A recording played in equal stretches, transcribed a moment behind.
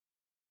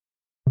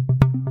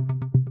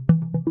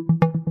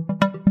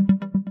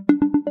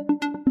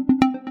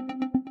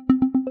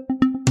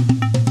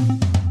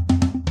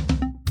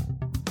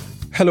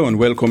Hello and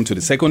welcome to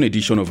the second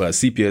edition of our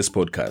CPS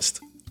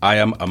podcast. I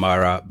am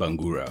Amara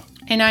Bangura.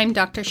 And I'm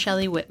Dr.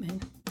 Shelley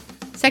Whitman.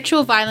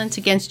 Sexual violence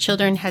against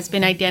children has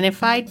been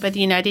identified by the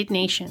United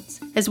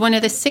Nations as one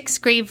of the 6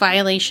 grave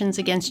violations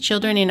against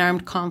children in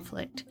armed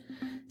conflict,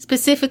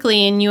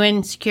 specifically in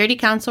UN Security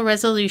Council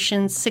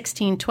Resolutions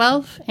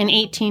 1612 and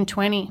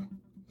 1820.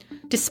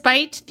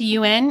 Despite the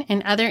UN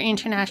and other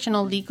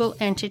international legal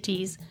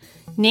entities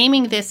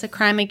naming this a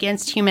crime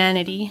against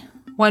humanity,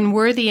 one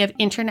worthy of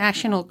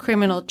international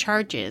criminal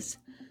charges,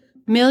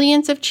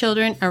 millions of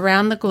children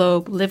around the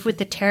globe live with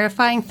the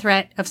terrifying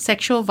threat of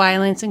sexual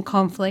violence and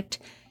conflict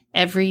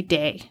every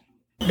day.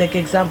 Like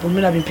example,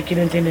 me have been picking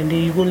anything and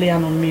you go lay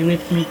hand on me,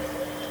 rape me.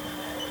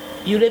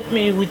 You rape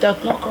me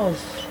without no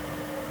cause.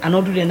 I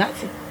not do the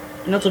nothing.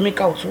 Not to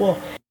make out war.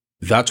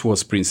 That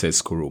was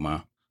Princess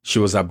Nkrumah. She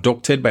was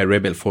abducted by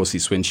rebel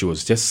forces when she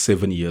was just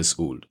 7 years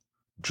old,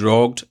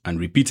 drugged and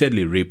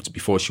repeatedly raped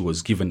before she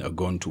was given a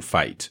gun to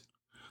fight.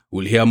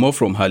 We'll hear more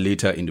from her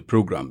later in the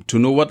program to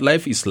know what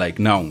life is like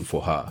now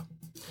for her.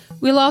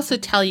 We'll also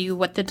tell you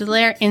what the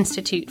Dallaire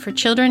Institute for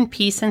Children,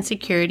 Peace and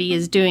Security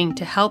is doing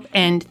to help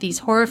end these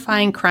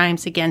horrifying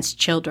crimes against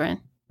children.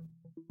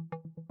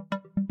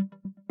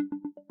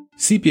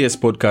 CPS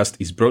Podcast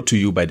is brought to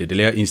you by the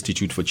Dallaire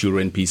Institute for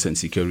Children, Peace and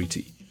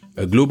Security,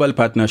 a global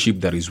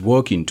partnership that is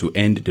working to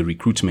end the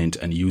recruitment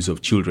and use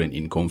of children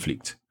in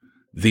conflict.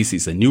 This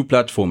is a new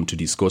platform to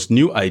discuss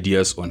new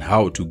ideas on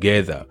how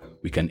together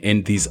we can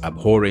end this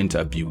abhorrent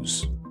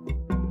abuse.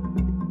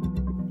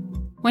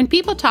 When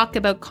people talk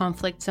about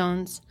conflict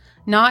zones,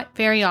 not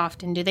very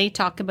often do they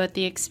talk about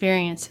the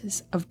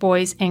experiences of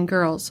boys and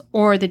girls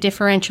or the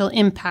differential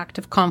impact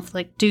of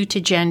conflict due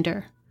to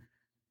gender.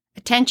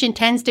 Attention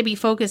tends to be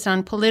focused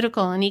on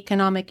political and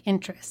economic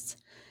interests,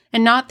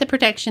 and not the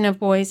protection of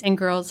boys and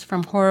girls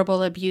from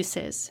horrible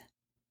abuses.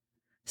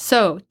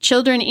 So,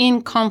 children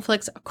in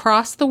conflicts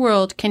across the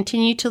world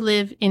continue to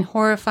live in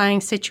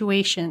horrifying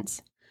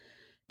situations.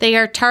 They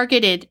are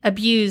targeted,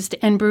 abused,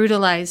 and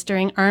brutalized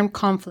during armed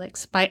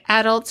conflicts by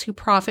adults who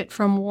profit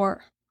from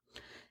war.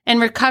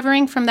 And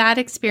recovering from that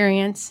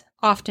experience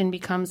often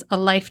becomes a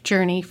life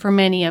journey for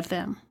many of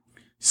them.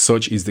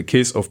 Such is the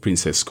case of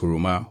Princess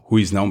Nkrumah, who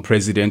is now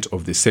president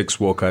of the sex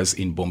workers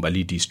in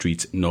Bombali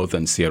district,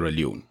 northern Sierra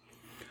Leone.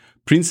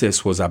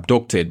 Princess was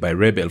abducted by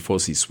rebel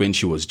forces when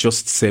she was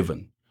just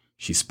 7.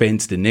 She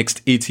spent the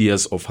next 8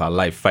 years of her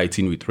life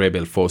fighting with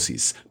rebel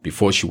forces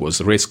before she was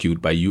rescued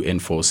by UN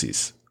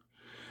forces.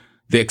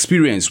 The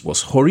experience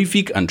was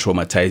horrific and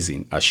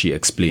traumatizing, as she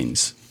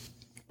explains.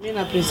 I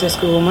am Princess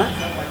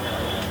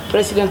Nkrumah,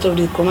 president of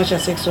the commercial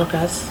sex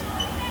workers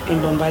in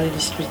Bombali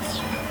district.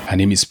 Her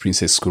name is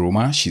Princess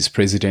Nkrumah. She's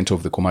president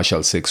of the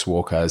commercial sex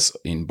workers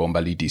in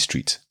Bombali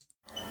district.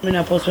 I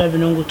have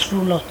been going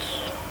through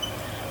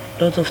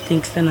lot of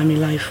things in my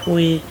life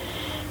where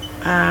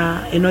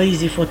it's not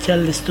easy for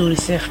tell the story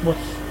safe, but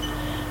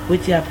what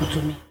happened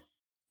to me.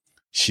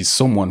 She's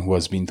someone who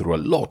has been through a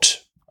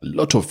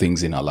lot of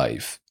things in her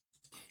life.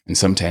 And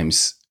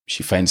sometimes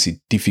she finds it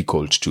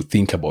difficult to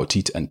think about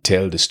it and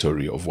tell the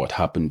story of what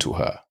happened to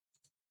her.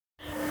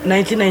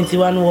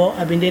 1991 war,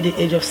 I've been there at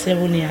the age of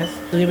 7 years.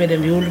 So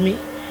they hold me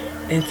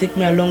and take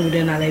me along with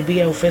them to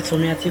Liberia. We fight for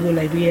me, I take go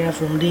Liberia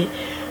from there.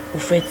 We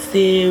fight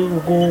stay, we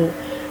go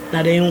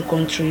to their own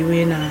country,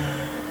 we na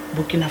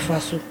Burkina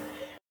Faso.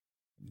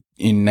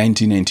 In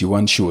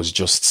 1991, she was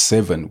just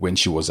 7 when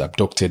she was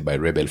abducted by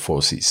rebel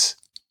forces.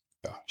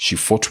 She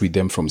fought with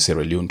them from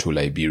Sierra Leone to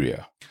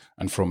Liberia.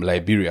 And from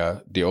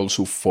Liberia, they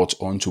also fought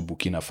on to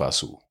Burkina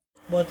Faso.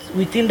 But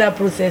within that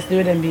process, they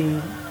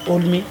would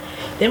hold me.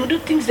 They would do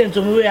things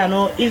to me where I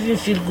don't even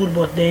feel good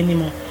about them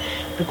anymore.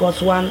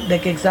 Because one,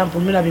 like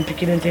example, me have been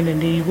picking anything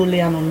and you go lay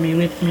hand on me,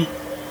 rape me.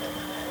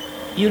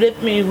 You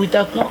rape me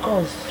without no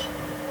cause.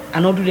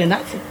 I not do the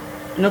nothing.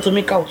 Not to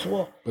make out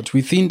war. But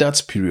within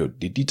that period,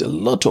 they did a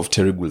lot of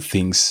terrible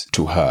things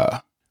to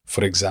her.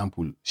 For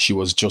example, she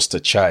was just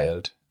a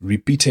child,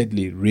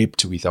 repeatedly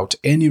raped without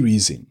any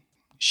reason.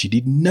 She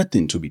did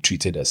nothing to be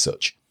treated as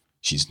such.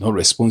 She's not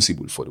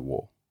responsible for the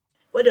war.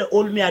 When they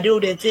hold me,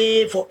 they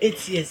say for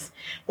 8 years.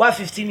 While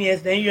 15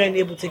 years, then you ain't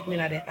able to take me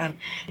in their hand.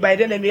 By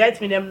then, they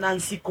write me them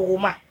Nancy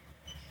Nkrumah.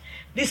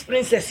 This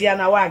princess here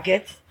now I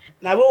get.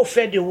 Now we will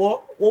fed the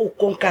war, we will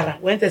conquer.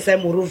 When they say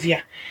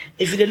Morovia.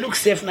 If they look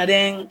safe, now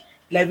then,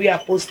 like we are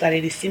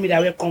posted, they see me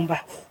that we come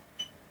back.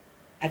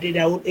 I did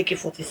that old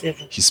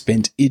AK-47. She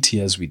spent 8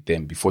 years with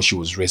them before she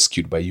was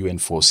rescued by UN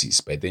forces.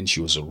 By then,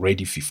 she was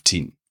already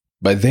 15.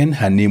 By then,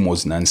 her name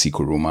was Nancy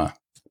Nkrumah,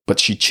 but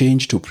she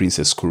changed to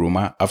Princess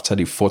Nkrumah after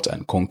they fought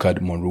and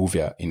conquered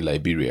Monrovia in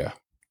Liberia.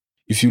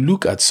 If you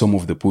look at some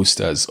of the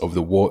posters of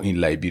the war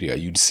in Liberia,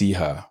 you'd see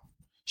her.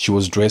 She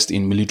was dressed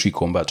in military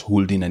combat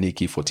holding an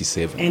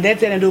AK-47. And that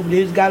time they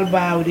use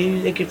Galba, they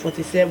use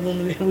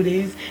AK-47, they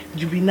use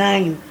Jubi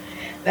 9.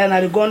 Then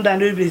I gone down,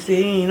 they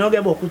say, you know,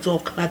 get about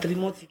talk, not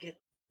remote ticket.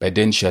 By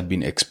then, she had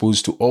been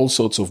exposed to all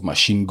sorts of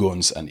machine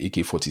guns and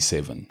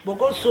AK-47. But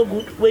God so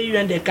good, where you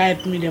and the car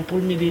help me, then pull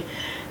me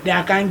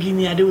I can't give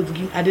me, I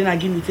didn't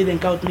give me, then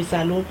count me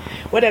salon.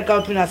 Where they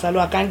count me na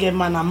salon, I can't get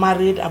man, I'm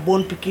married, I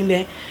born picking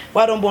there.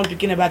 Why don't born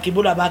picking back,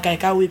 Ebola back, I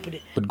can't whip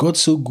it. But God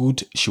so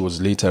good, she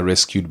was later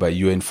rescued by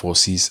UN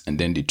forces and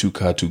then they took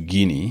her to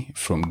Guinea.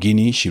 From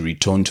Guinea, she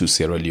returned to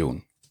Sierra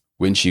Leone.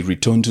 When she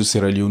returned to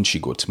Sierra Leone, she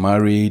got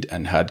married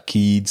and had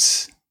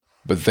kids.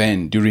 But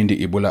then, during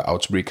the Ebola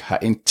outbreak, her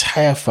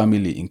entire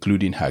family,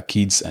 including her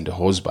kids and the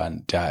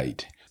husband,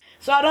 died.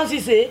 So I don't see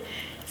say,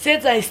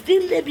 Satan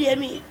still there behind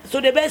me. So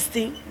the best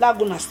thing, that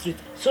go on the street.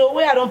 So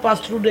where I don't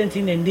pass through them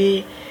thing and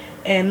day,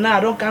 and now I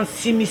don't can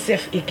see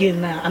myself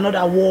again now,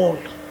 another wall.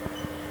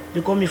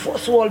 Because my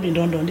first wall been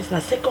done. This is the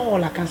second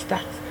wall I can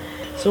start.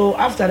 So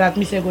after that,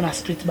 me say go on the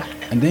street back.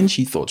 And then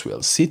she thought,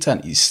 well,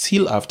 Satan is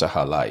still after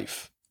her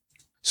life.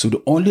 So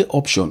the only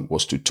option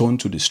was to turn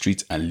to the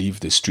street and live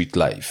the street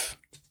life.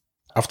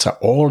 After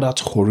all that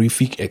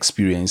horrific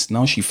experience,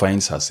 now she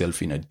finds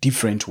herself in a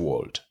different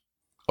world.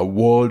 A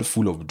world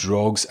full of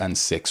drugs and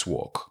sex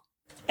work.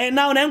 And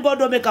now then God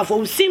don't make her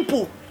for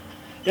simple.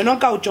 You don't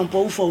can jump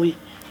over for we.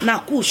 Na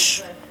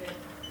kush.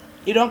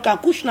 You don't can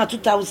kush na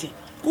 2,000.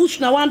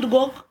 Kush na want to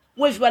go.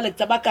 Where if you like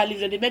tobacco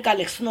leaves, they make her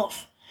like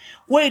snuff.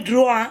 Where you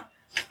draw,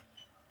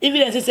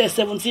 even if it's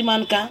 17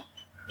 man can,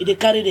 they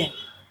carry them.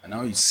 And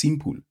now it's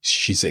simple.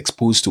 She's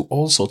exposed to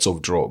all sorts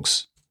of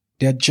drugs.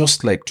 They're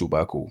just like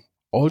tobacco.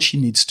 All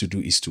she needs to do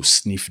is to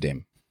sniff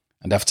them.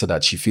 And after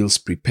that, she feels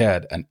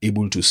prepared and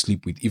able to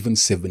sleep with even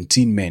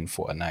 17 men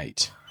for a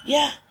night.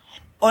 Yeah.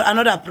 Or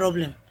another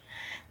problem.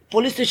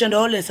 Police station, they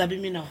always sabi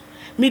me now.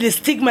 Me, the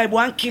stigma,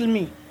 won't kill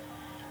me.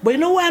 But you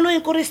know why I don't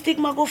encourage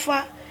stigma go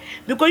far?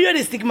 Because you are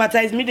the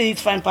stigmatized, me, they need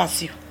to find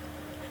past you.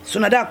 So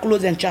now that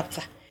close and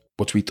chapter.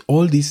 But with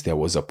all this, there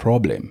was a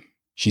problem.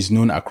 She's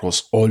known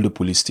across all the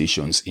police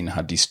stations in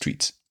her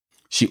district.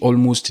 She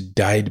almost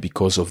died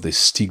because of the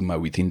stigma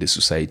within the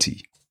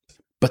society.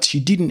 But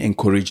she didn't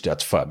encourage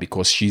that far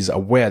because she's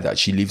aware that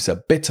she lives a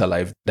better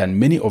life than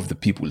many of the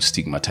people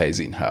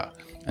stigmatizing her.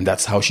 And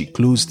that's how she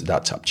closed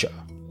that chapter.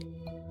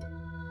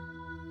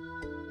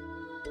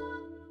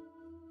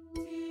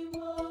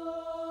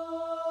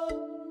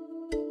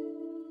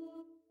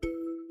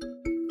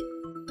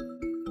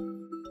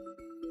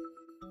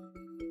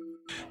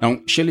 Now,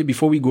 Shirley,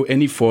 before we go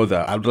any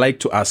further, I'd like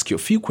to ask you a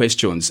few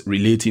questions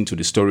relating to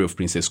the story of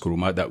Princess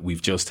Nkrumah that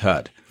we've just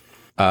heard.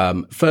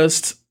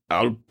 First,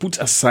 I'll put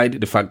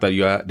aside the fact that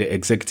you are the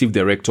executive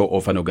director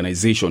of an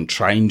organization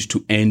trying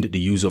to end the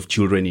use of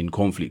children in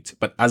conflict.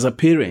 But as a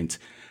parent,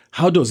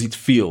 how does it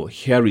feel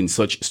hearing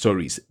such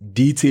stories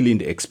detailing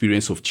the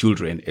experience of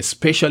children,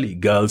 especially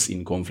girls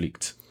in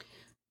conflict?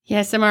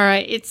 Yes, Amara,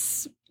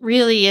 it's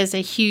really is a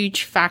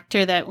huge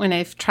factor that when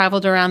I've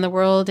traveled around the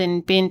world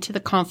and been to the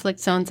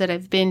conflict zones that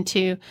I've been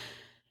to,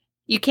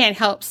 you can't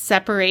help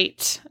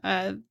separate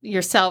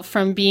yourself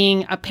from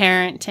being a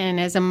parent. And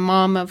as a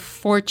mom of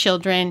 4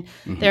 children,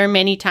 there are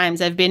many times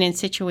I've been in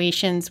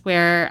situations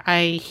where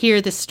I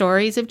hear the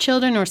stories of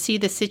children or see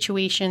the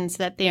situations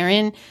that they're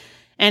in.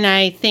 And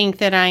I think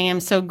that I am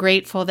so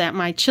grateful that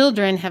my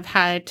children have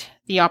had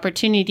the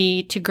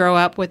opportunity to grow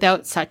up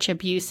without such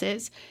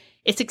abuses.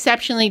 It's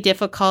exceptionally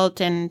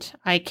difficult, and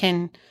I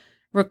can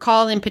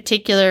recall in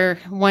particular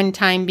one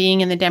time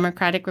being in the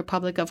Democratic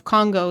Republic of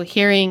Congo,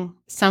 hearing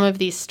some of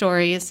these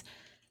stories.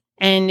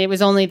 And it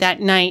was only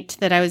that night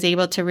that I was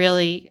able to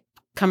really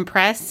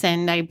compress,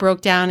 and I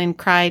broke down and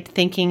cried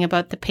thinking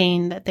about the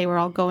pain that they were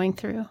all going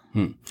through.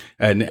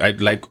 And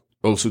I'd like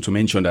also to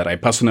mention that I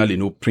personally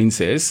know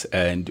Princess,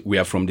 and we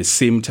are from the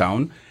same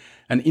town.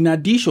 And in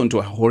addition to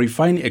a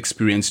horrifying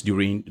experience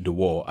during the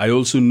war, I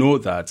also know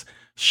that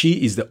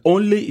she is the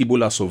only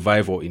Ebola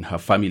survivor in her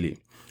family.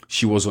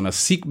 She was on a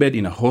sickbed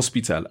in a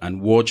hospital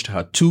and watched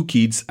her 2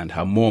 kids and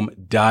her mom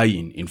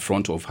dying in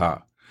front of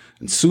her.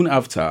 And soon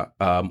after,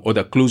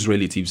 other close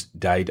relatives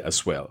died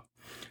as well.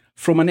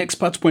 From an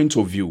expert point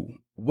of view,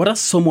 what are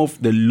some of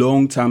the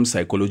long-term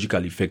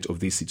psychological effects of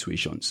these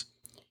situations?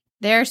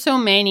 There are so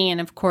many, and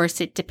of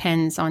course it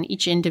depends on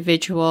each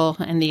individual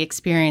and the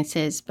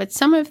experiences. But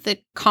some of the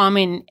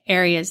common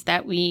areas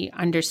that we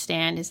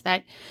understand is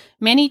that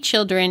many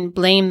children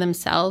blame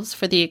themselves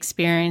for the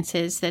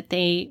experiences that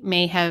they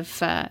may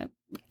have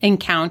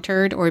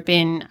encountered or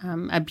been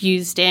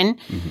abused in.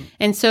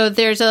 And so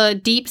there's a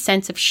deep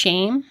sense of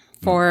shame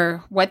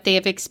for what they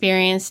have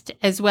experienced,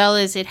 as well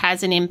as it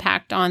has an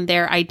impact on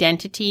their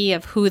identity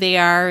of who they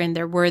are and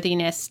their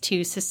worthiness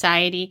to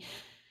society.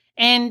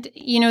 And,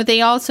 you know,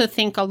 they also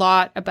think a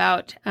lot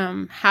about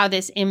how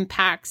this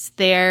impacts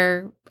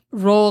their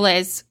role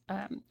as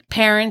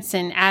parents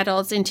and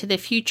adults into the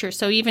future.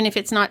 So even if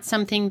it's not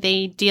something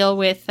they deal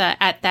with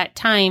at that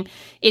time,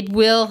 it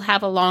will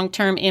have a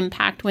long-term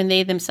impact when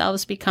they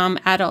themselves become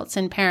adults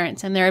and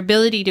parents. And their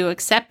ability to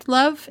accept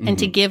love and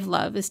to give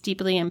love is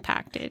deeply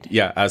impacted.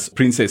 Yeah, as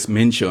Princess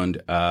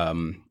mentioned,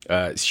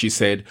 she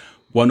said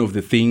one of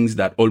the things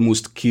that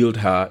almost killed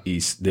her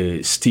is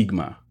the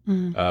stigma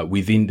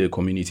within the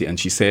community. And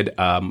she said,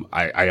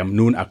 I am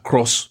known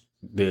across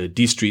the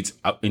district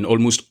in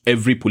almost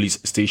every police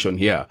station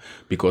here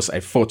because I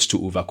fought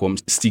to overcome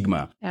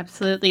stigma.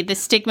 Absolutely. The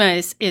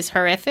stigma is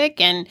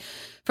horrific. And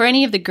for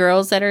any of the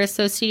girls that are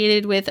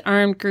associated with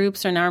armed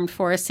groups or armed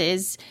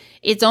forces,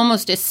 it's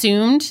almost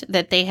assumed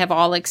that they have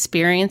all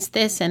experienced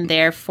this and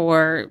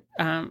therefore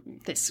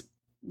this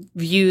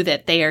view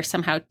that they are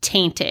somehow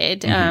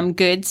tainted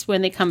goods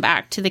when they come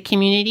back to the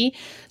community.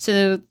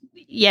 So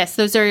yes,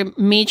 those are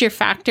major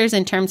factors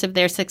in terms of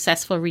their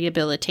successful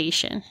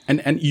rehabilitation.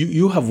 And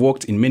you have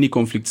worked in many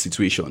conflict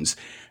situations,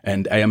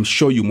 and I am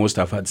sure you must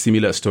have had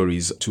similar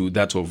stories to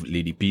that of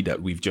Lady P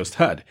that we've just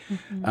had.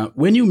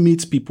 When you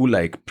meet people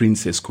like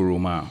Princess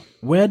Koroma,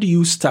 where do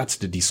you start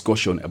the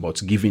discussion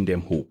about giving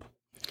them hope?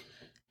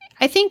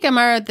 I think,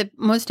 Amara, the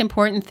most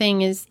important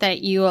thing is that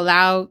you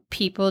allow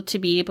people to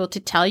be able to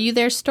tell you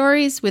their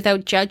stories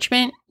without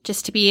judgment,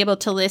 just to be able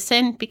to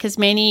listen, because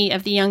many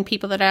of the young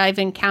people that I've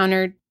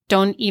encountered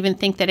don't even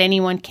think that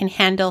anyone can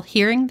handle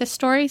hearing the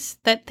stories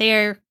that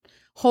they're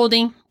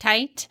holding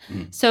tight.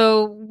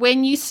 So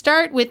when you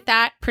start with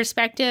that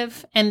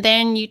perspective and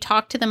then you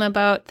talk to them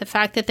about the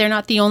fact that they're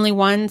not the only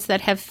ones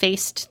that have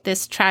faced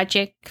this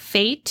tragic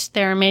fate,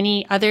 there are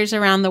many others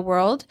around the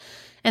world,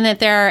 and that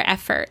there are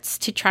efforts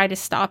to try to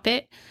stop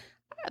it.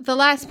 The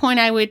last point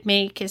I would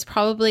make is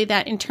probably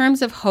that in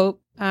terms of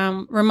hope,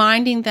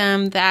 reminding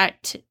them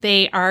that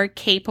they are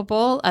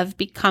capable of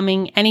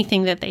becoming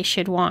anything that they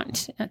should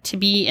want to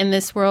be in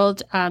this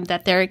world,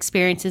 that their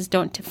experiences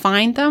don't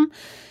define them.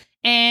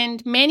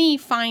 And many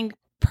find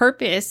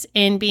purpose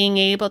in being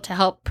able to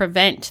help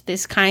prevent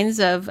these kinds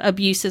of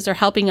abuses or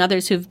helping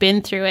others who've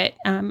been through it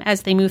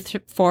as they move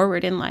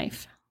forward in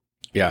life.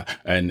 Yeah,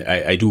 and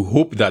I do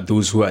hope that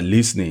those who are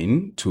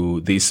listening to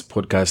this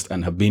podcast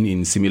and have been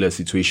in similar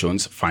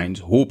situations find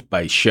hope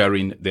by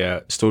sharing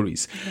their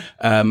stories.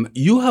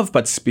 You have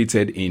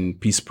participated in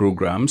peace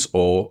programs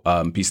or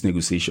peace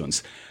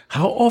negotiations.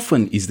 How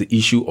often is the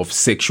issue of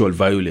sexual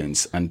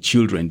violence and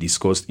children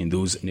discussed in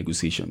those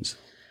negotiations?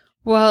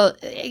 Well,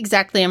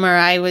 exactly,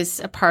 Amara. I was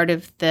a part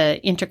of the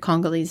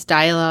Inter-Congolese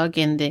dialogue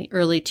in the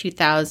early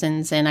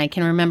 2000s, and I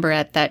can remember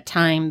at that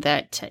time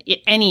that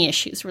any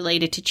issues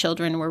related to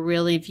children were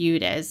really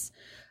viewed as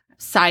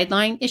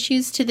sideline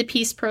issues to the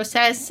peace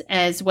process,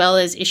 as well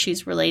as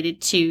issues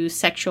related to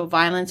sexual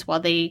violence.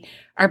 While they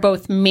are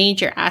both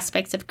major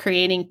aspects of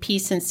creating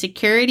peace and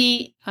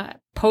security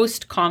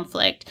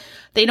post-conflict,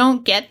 they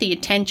don't get the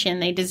attention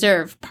they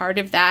deserve. Part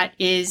of that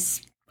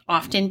is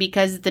often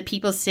because the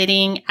people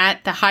sitting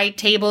at the high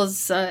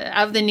tables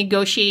of the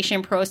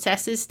negotiation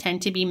processes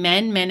tend to be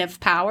men of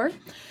power.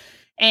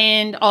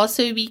 And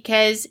also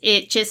because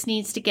it just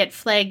needs to get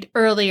flagged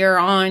earlier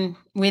on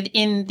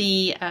within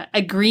the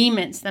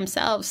agreements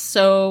themselves.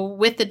 So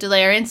with the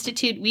Dallaire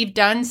Institute, we've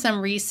done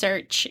some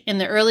research in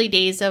the early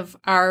days of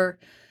our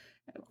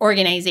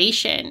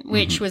organization,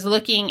 which was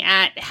looking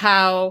at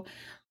how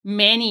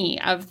many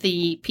of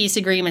the peace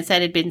agreements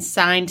that had been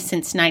signed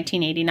since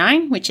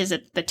 1989, which is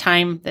at the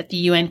time that the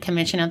UN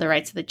Convention on the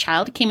Rights of the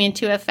Child came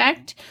into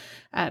effect,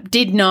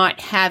 did not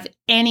have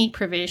any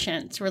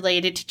provisions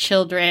related to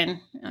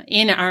children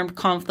in armed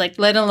conflict,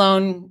 let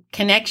alone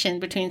connection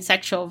between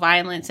sexual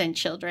violence and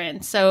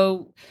children.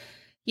 So,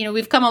 you know,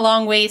 we've come a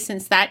long way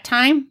since that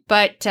time,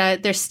 but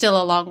there's still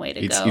a long way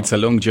to go. It's a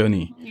long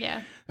journey.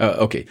 Yeah.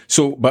 Okay.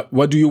 So, but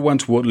what do you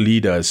want world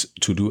leaders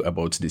to do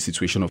about the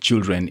situation of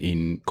children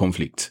in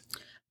conflict?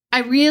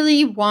 I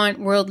really want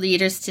world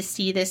leaders to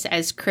see this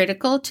as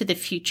critical to the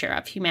future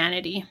of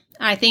humanity.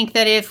 I think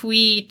that if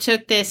we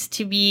took this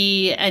to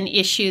be an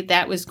issue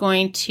that was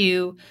going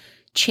to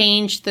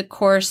change the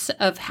course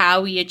of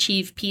how we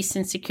achieve peace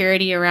and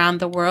security around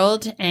the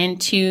world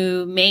and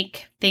to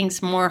make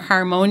things more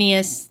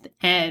harmonious,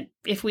 and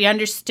if we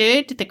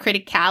understood the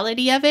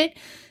criticality of it,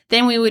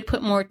 then we would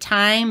put more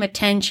time,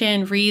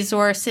 attention,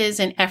 resources,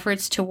 and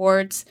efforts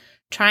towards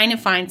trying to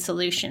find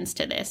solutions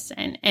to this.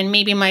 And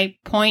maybe my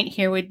point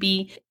here would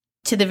be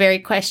to the very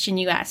question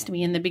you asked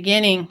me in the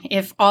beginning.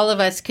 If all of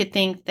us could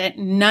think that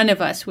none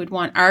of us would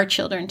want our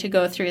children to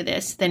go through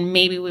this, then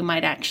maybe we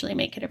might actually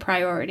make it a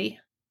priority.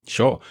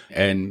 Sure.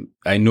 And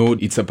I know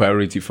it's a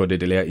priority for the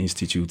Dallaire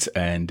Institute,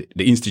 and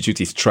the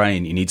Institute is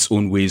trying in its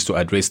own ways to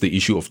address the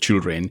issue of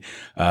children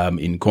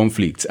in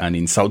conflict. And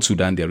in South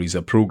Sudan, there is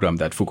a program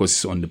that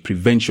focuses on the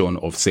prevention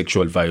of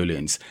sexual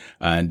violence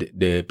and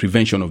the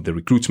prevention of the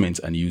recruitment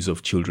and use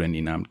of children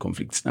in armed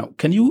conflicts. Now,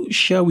 can you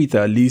share with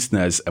our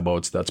listeners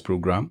about that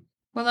program?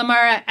 Well,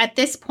 Amara, at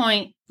this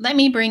point, let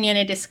me bring in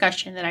a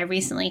discussion that I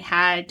recently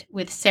had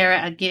with Sarah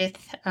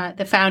Agith,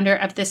 the founder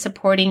of the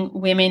Supporting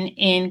Women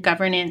in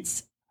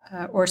Governance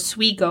or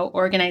SWIGO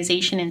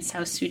organization in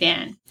South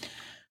Sudan.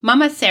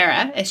 Mama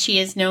Sarah, as she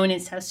is known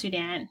in South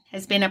Sudan,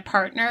 has been a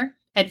partner,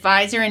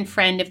 advisor, and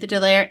friend of the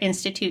Dallaire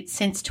Institute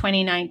since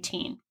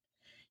 2019.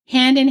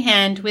 Hand in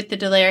hand with the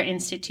Dallaire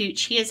Institute,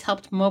 she has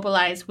helped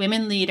mobilize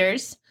women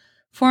leaders,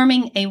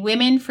 forming a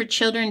Women for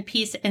Children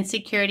Peace and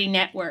Security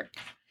Network.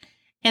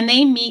 And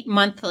they meet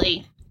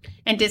monthly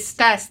and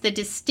discuss the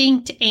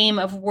distinct aim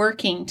of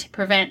working to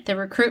prevent the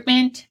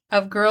recruitment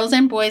of girls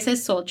and boys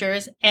as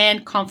soldiers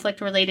and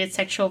conflict-related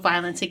sexual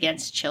violence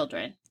against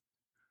children.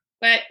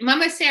 But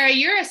Mama Sarah,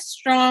 you're a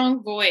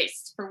strong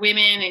voice for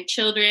women and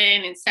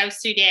children in South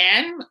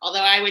Sudan, although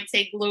I would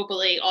say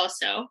globally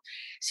also.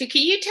 So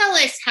can you tell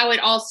us how it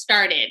all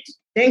started?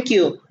 Thank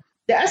you.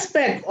 The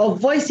aspect of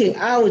voicing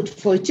out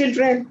for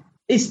children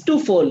is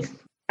twofold.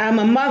 I'm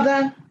a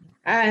mother,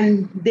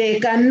 and there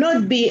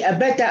cannot be a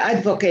better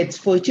advocate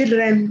for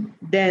children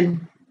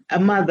than a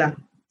mother.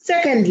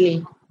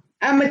 Secondly,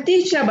 I'm a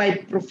teacher by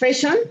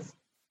profession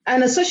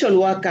and a social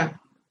worker.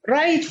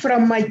 Right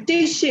from my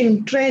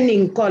teaching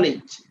training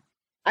college,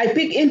 I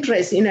picked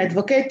interest in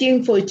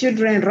advocating for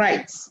children's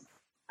rights.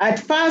 At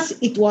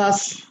first, it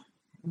was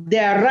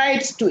their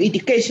rights to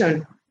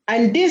education,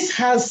 and this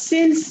has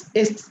since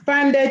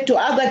expanded to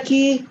other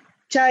key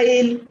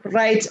child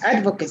rights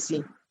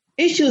advocacy.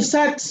 Issues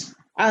such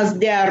as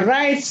their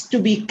rights to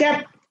be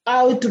kept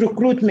out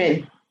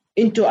recruitment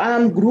into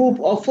armed group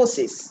or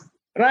forces,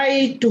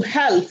 right to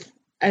health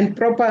and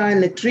proper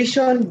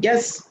nutrition,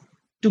 just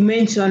to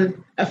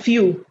mention a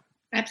few.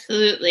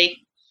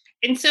 Absolutely.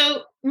 And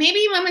so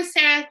maybe Mama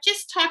Sarah,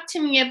 just talk to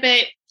me a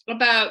bit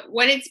about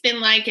what it's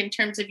been like in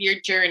terms of your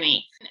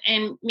journey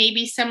and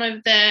maybe some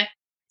of the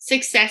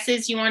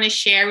successes you want to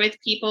share with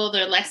people,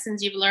 the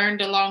lessons you've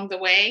learned along the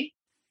way.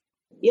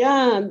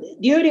 Yeah,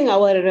 during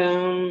our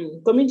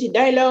community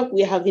dialogue,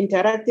 we have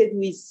interacted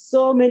with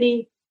so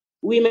many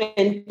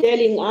women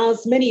telling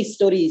us many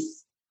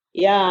stories.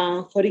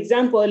 Yeah, for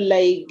example,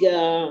 like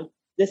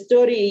the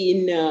story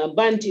in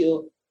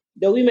Bantu,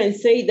 the women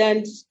say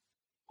that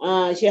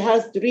she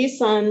has 3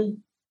 sons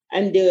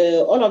and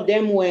all of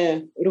them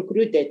were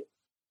recruited,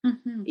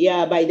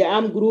 by the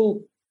armed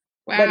group.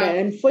 Wow. But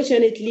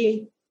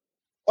unfortunately,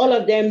 all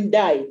of them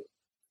died.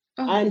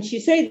 Oh. And she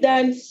said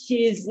that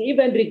she's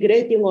even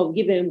regretting of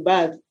giving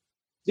birth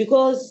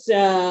because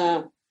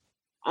her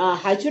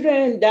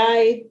children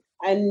died,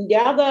 and the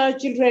other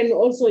children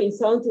also in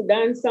South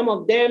Sudan, some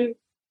of them,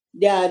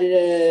 they are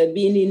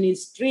being in the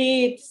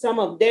street, some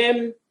of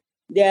them,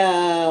 they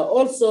are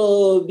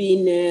also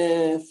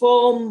being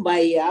formed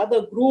by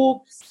other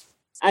groups,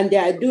 and they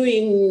are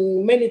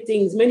doing many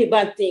things, many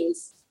bad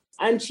things.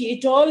 And she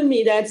told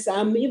me that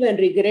I'm even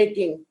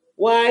regretting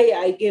why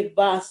I gave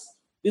birth,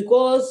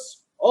 because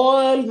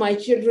all my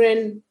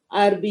children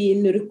are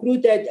being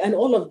recruited and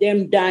all of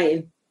them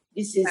dying.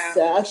 This is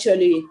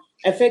actually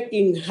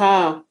affecting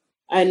her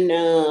and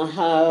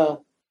her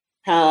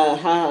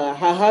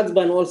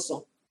husband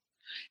also.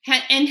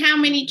 And how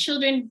many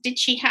children did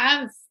she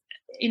have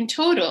in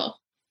total?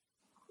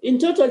 In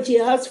total, she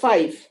has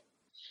 5.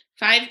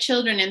 5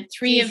 children, and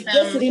 3 of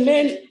them.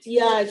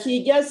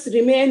 She just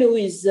remained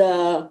with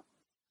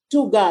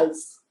 2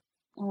 girls.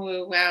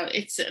 Oh, wow.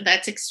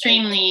 That's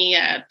extremely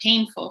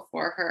painful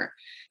for her.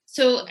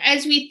 So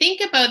as we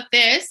think about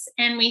this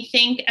and we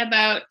think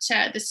about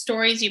the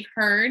stories you've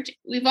heard,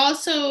 we've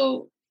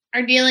also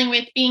are dealing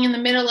with being in the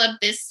middle of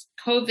this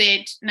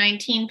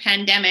COVID-19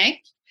 pandemic.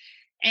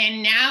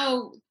 And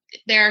now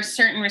there are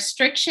certain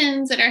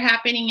restrictions that are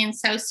happening in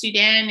South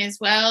Sudan as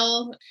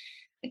well.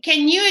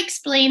 Can you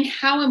explain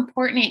how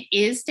important it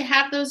is to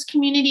have those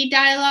community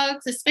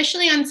dialogues,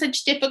 especially on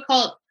such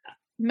difficult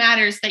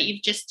matters that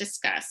you've just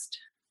discussed?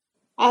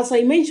 As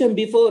I mentioned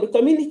before,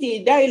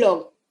 community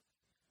dialogue,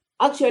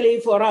 actually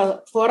for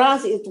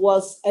us, it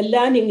was a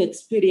learning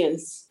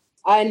experience.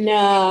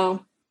 And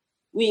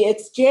we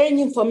exchange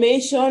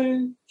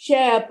information,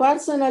 share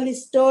personal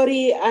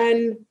story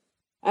and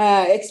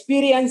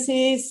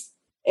experiences,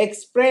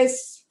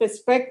 express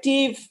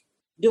perspective,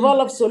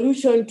 develop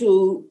solution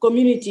to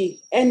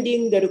community,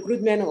 ending the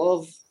recruitment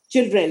of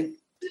children.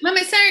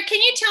 Mama Sarah, can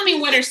you tell me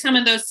what are some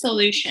of those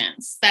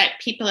solutions that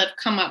people have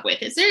come up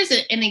with? Is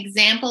there an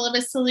example of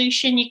a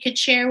solution you could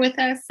share with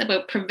us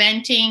about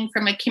preventing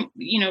from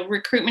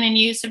recruitment and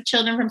use of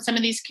children from some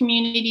of these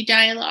community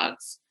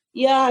dialogues?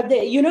 Yeah,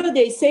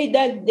 they say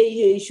that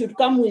they should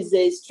come with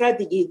a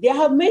strategy. They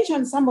have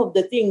mentioned some of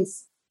the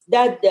things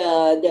that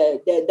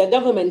the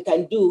government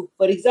can do.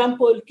 For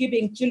example,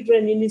 keeping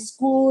children in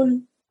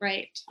school.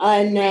 Right.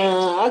 And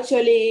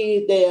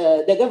actually,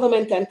 the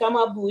government can come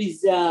up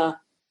with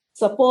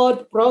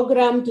support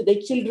program to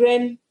the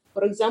children,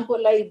 for example,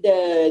 like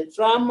the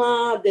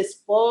drama, the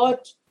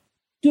sport,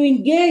 to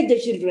engage the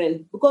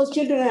children, because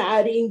children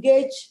are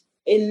engaged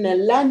in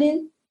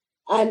learning,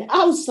 and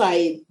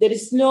outside there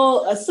is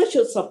no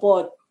social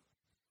support,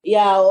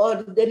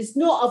 or there is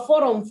no a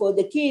forum for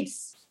the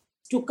kids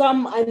to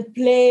come and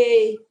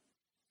play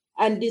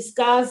and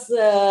discuss,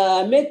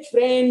 make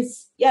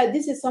friends.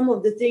 This is some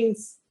of the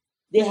things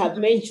they have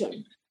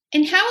mentioned.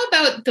 And how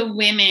about the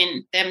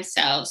women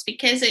themselves?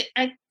 Because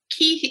a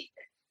key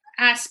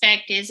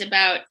aspect is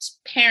about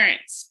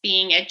parents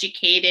being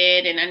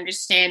educated and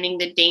understanding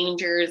the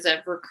dangers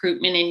of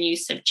recruitment and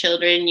use of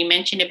children. You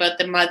mentioned about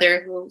the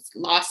mother who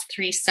lost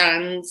 3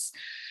 sons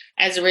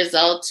as a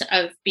result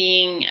of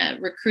being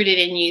recruited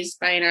and used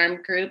by an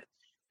armed group.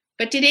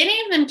 But did any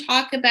of them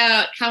talk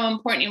about how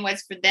important it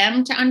was for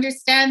them to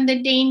understand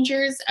the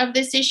dangers of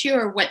this issue,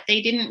 or what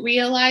they didn't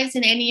realize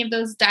in any of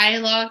those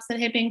dialogues that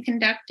had been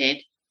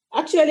conducted?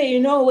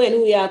 Actually,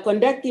 when we are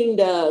conducting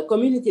the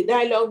community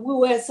dialogue, we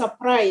were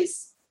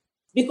surprised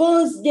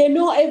because they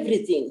know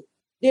everything.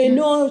 They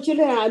know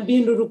children are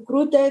being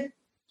recruited,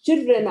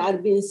 children are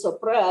being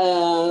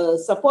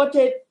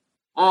supported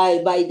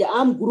by the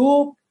armed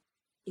group,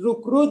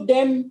 recruit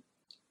them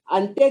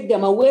and take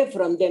them away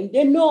from them.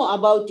 They know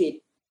about it.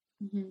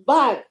 Mm-hmm.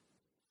 But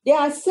they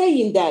are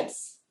saying that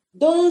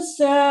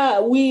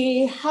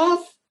we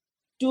have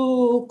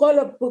to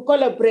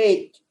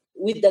collaborate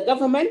with the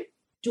government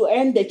to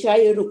end the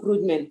child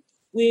recruitment.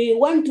 We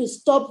want to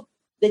stop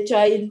the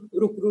child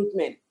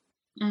recruitment.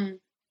 Mm.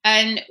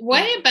 And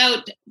what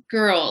about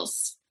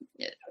girls?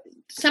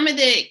 Some of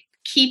the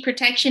key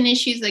protection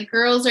issues that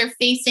girls are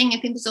facing, I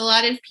think there's a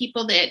lot of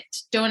people that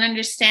don't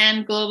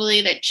understand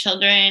globally that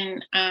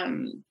children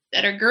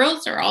that are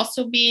girls are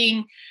also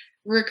being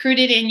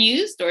recruited and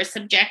used or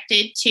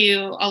subjected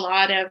to a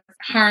lot of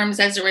harms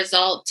as a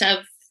result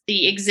of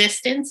the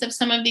existence of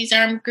some of these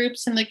armed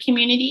groups in the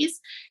communities.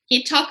 Can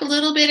you talk a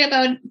little bit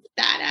about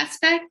that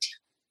aspect?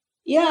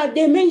 Yeah,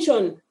 they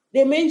mentioned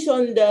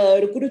the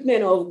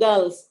recruitment of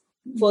girls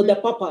for the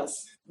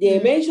purpose.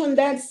 They mentioned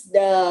that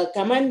the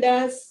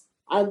commanders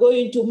are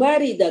going to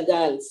marry the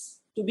girls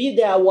to be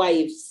their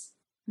wives,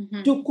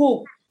 to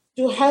cook,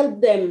 to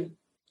help them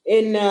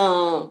in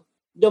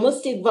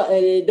domestic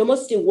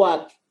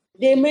work.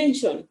 They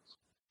mentioned.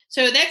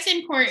 So that's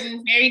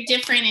important, very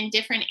different in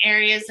different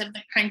areas of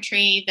the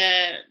country,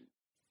 the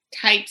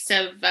types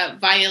of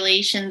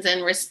violations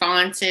and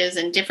responses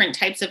and different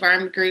types of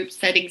armed groups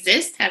that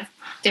exist have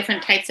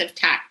different types of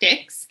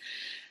tactics.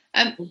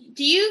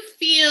 Do you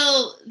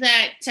feel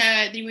that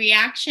the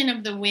reaction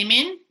of the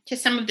women to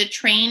some of the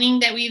training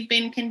that we've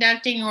been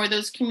conducting or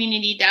those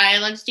community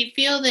dialogues, do you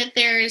feel that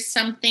there is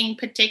something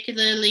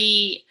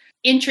particularly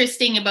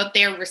interesting about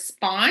their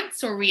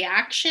response or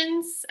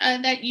reactions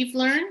that you've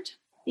learned?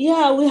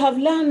 Yeah, we have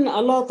learned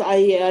a lot.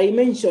 I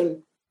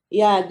mentioned.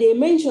 Yeah, they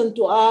mentioned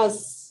to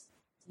us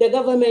the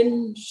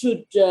government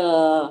should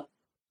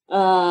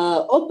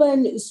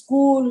open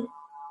school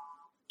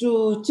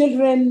to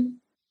children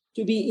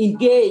to be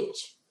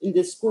engaged in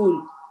the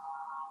school.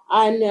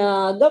 And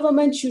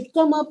government should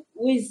come up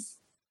with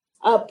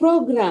a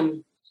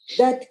program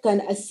that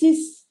can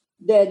assist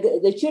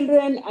the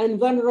children and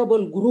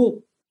vulnerable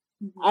group.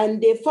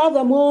 And they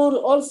furthermore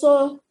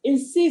also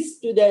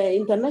insist to the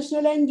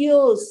international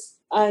NGOs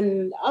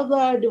and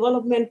other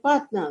development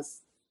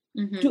partners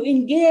to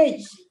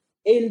engage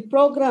in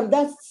programs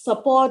that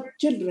support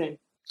children.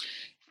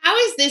 How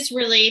is this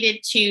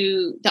related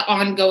to the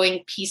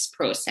ongoing peace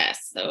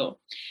process, though?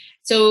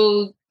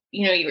 So,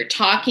 you were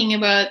talking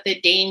about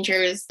the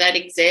dangers that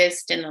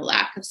exist and the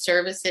lack of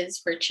services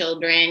for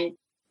children.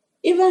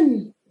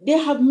 Even they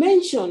have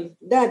mentioned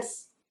that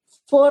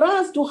for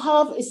us to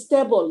have a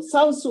stable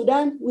South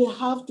Sudan, we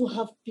have to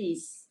have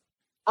peace.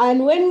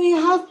 And when we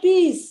have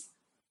peace,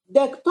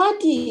 the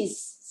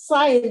parties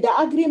sign the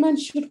agreement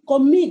should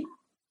commit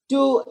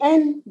to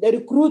end the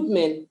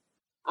recruitment.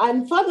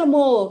 And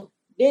furthermore,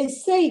 they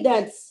say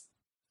that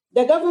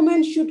the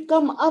government should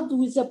come up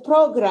with a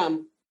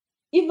program,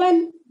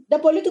 even the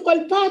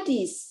political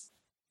parties,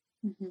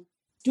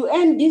 to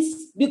end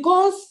this,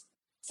 because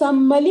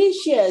some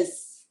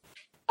militias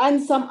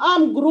and some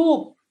armed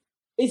group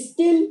is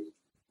still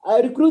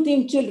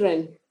recruiting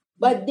children.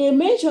 But they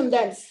mentioned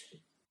that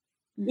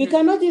we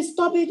cannot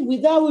stop it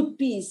without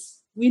peace.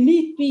 We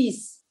need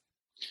peace.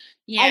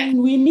 Yeah.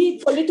 And we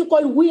need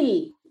political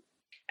will.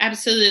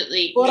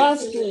 Absolutely. For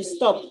us to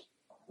stop.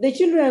 The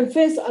children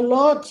face a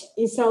lot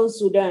in South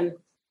Sudan,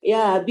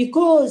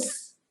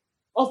 because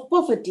of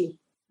poverty,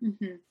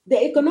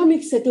 the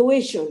economic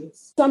situation.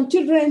 Some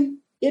children,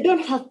 they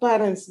don't have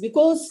parents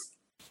because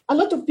a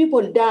lot of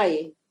people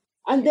die.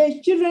 And the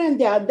children,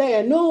 they are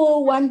there, no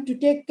one to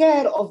take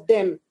care of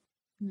them.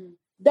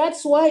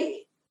 That's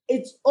why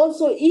it's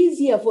also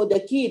easier for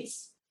the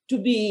kids to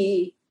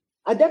be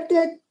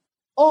adopted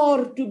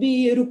or to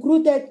be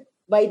recruited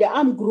by the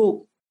armed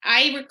group.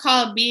 I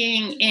recall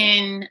being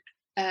in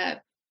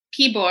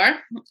Pibor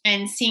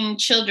and seeing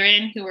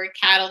children who were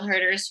cattle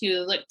herders who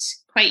looked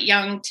quite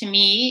young to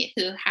me,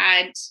 who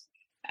had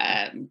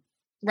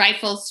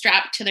rifles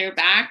strapped to their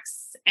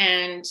backs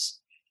and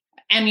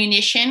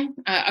ammunition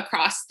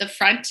across the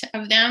front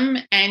of them,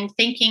 and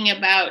thinking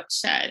about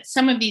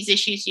some of these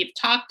issues you've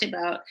talked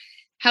about,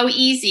 how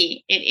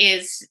easy it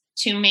is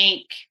to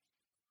make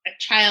a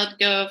child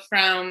go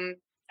from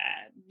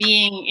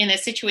being in a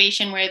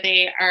situation where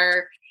they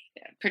are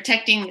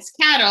protecting this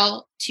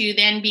cattle to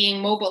then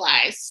being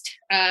mobilized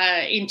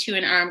into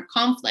an armed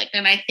conflict.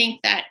 And I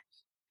think that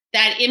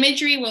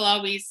imagery will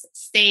always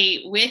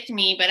stay with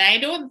me, but I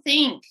don't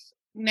think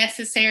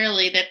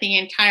necessarily that the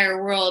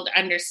entire world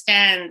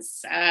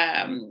understands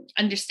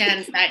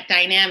that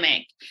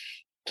dynamic.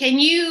 Can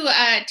you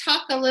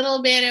talk a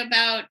little bit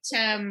about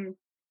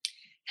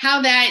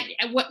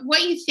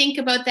what you think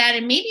about that,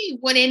 and maybe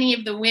what any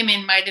of the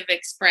women might have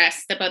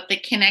expressed about the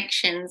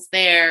connections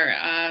there,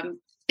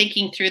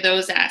 thinking through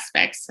those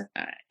aspects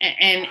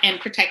and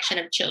protection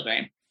of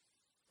children.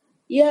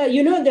 Yeah,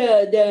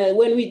 the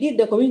when we did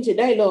the community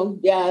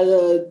dialogue, there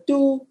are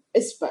two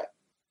aspects.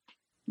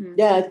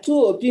 There are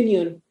two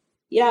opinions.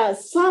 Yeah,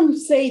 some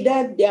say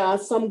that there are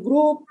some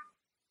group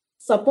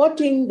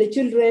supporting the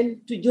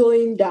children to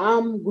join the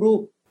armed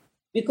group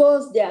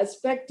because they are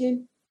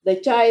expecting the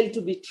child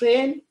to be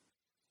trained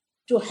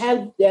to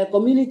help their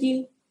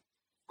community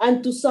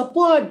and to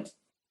support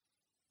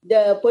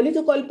the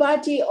political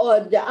party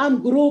or the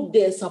armed group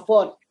they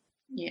support.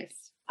 Yes.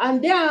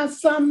 And there are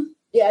some,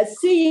 they are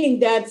seeing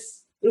that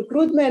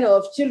recruitment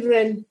of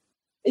children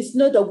is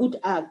not a good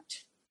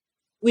act.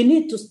 We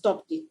need to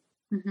stop it.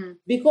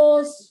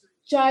 Because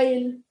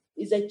child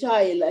is a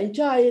child, and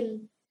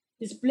child,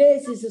 his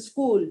place is a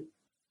school.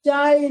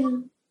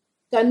 Child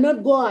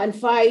cannot go and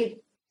fight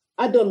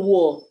adult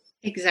war.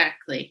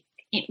 Exactly.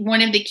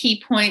 One of the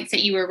key points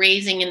that you were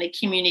raising in the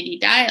community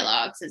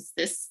dialogues is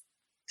this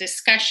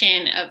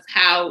discussion of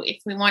how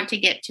if we want to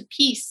get to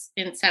peace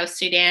in South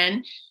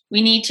Sudan,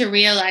 we need to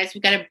realize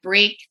we've got to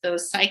break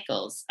those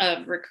cycles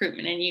of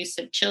recruitment and use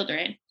of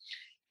children.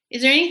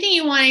 Is there anything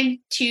you wanted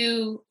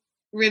to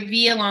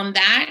reveal on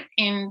that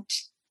and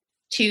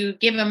to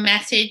give a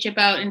message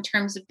about in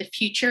terms of the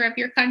future of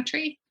your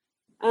country?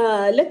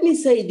 Let me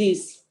say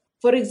this.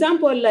 For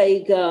example,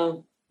 like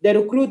the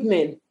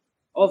recruitment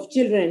of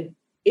children,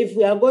 if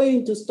we are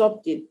going to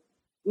stop it,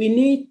 we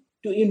need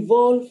to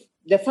involve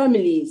the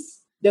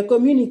families, the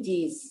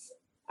communities,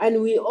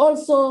 and we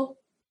also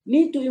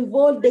need to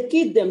involve the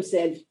kids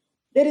themselves.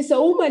 There is a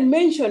woman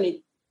mentioned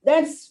it.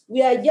 That's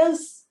we are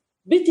just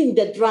beating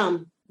the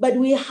drum, but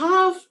we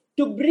have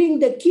to bring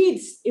the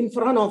kids in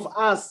front of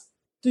us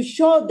to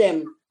show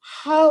them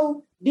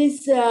how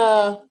this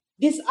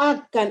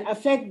act can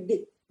affect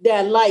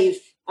their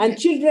life. And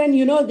children,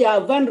 they are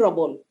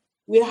vulnerable.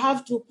 We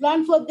have to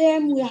plan for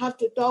them. We have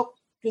to talk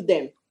to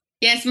them.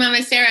 Yes,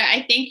 Mama Sarah,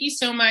 I thank you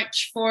so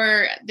much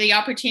for the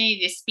opportunity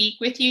to speak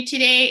with you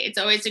today. It's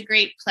always a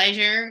great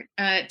pleasure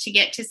to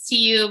get to see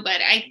you.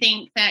 But I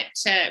think that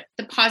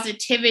the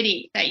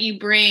positivity that you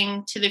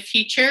bring to the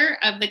future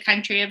of the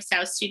country of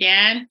South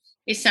Sudan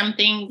is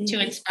something to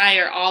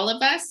inspire all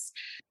of us.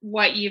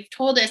 What you've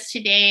told us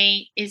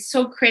today is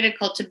so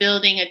critical to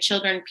building a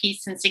children,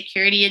 peace, and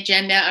security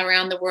agenda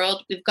around the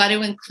world. We've got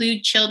to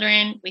include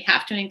children. We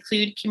have to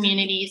include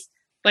communities,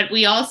 but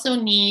we also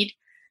need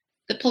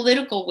the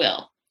political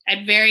will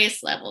at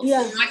various levels.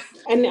 Yeah,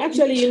 and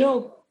actually,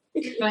 Go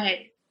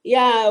ahead.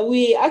 Yeah,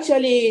 we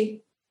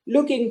actually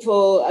looking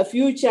for a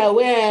future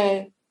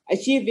where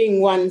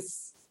achieving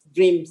one's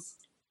dreams,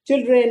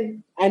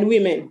 children and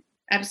women.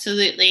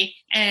 Absolutely.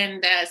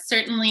 And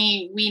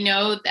certainly we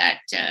know that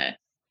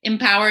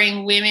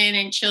empowering women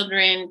and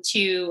children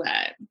to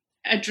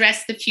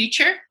address the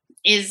future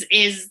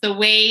is the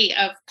way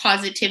of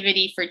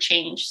positivity for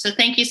change. So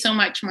thank you so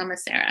much, Mama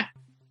Sarah.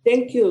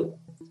 Thank you.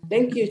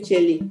 Thank you,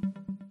 Chelly.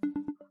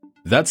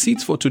 That's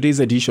it for today's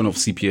edition of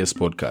CPS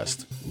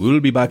Podcast.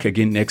 We'll be back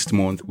again next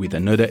month with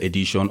another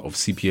edition of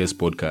CPS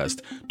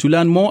Podcast to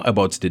learn more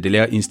about the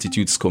Dallaire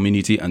Institute's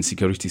community and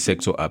security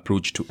sector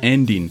approach to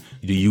ending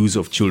the use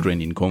of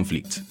children in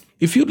conflict.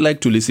 If you'd like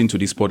to listen to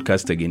this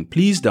podcast again,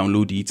 please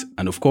download it,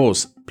 and of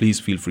course, please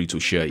feel free to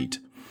share it.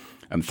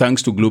 And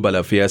thanks to Global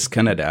Affairs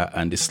Canada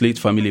and the Slate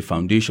Family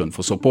Foundation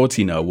for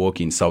supporting our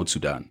work in South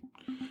Sudan.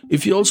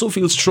 If you also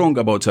feel strong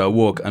about our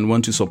work and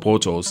want to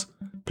support us,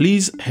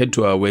 please head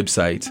to our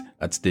website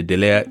at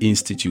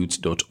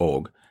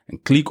thedallairinstitute.org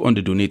and click on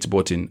the donate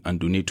button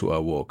and donate to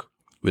our work.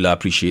 We'll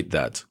appreciate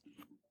that.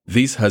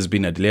 This has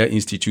been a Dallaire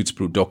Institute's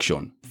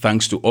production.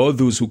 Thanks to all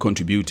those who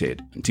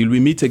contributed. Until we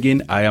meet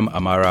again, I am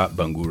Amara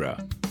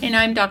Bangura. And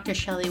I'm Dr.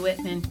 Shelley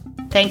Whitman.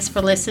 Thanks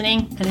for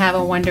listening and have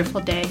a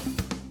wonderful day.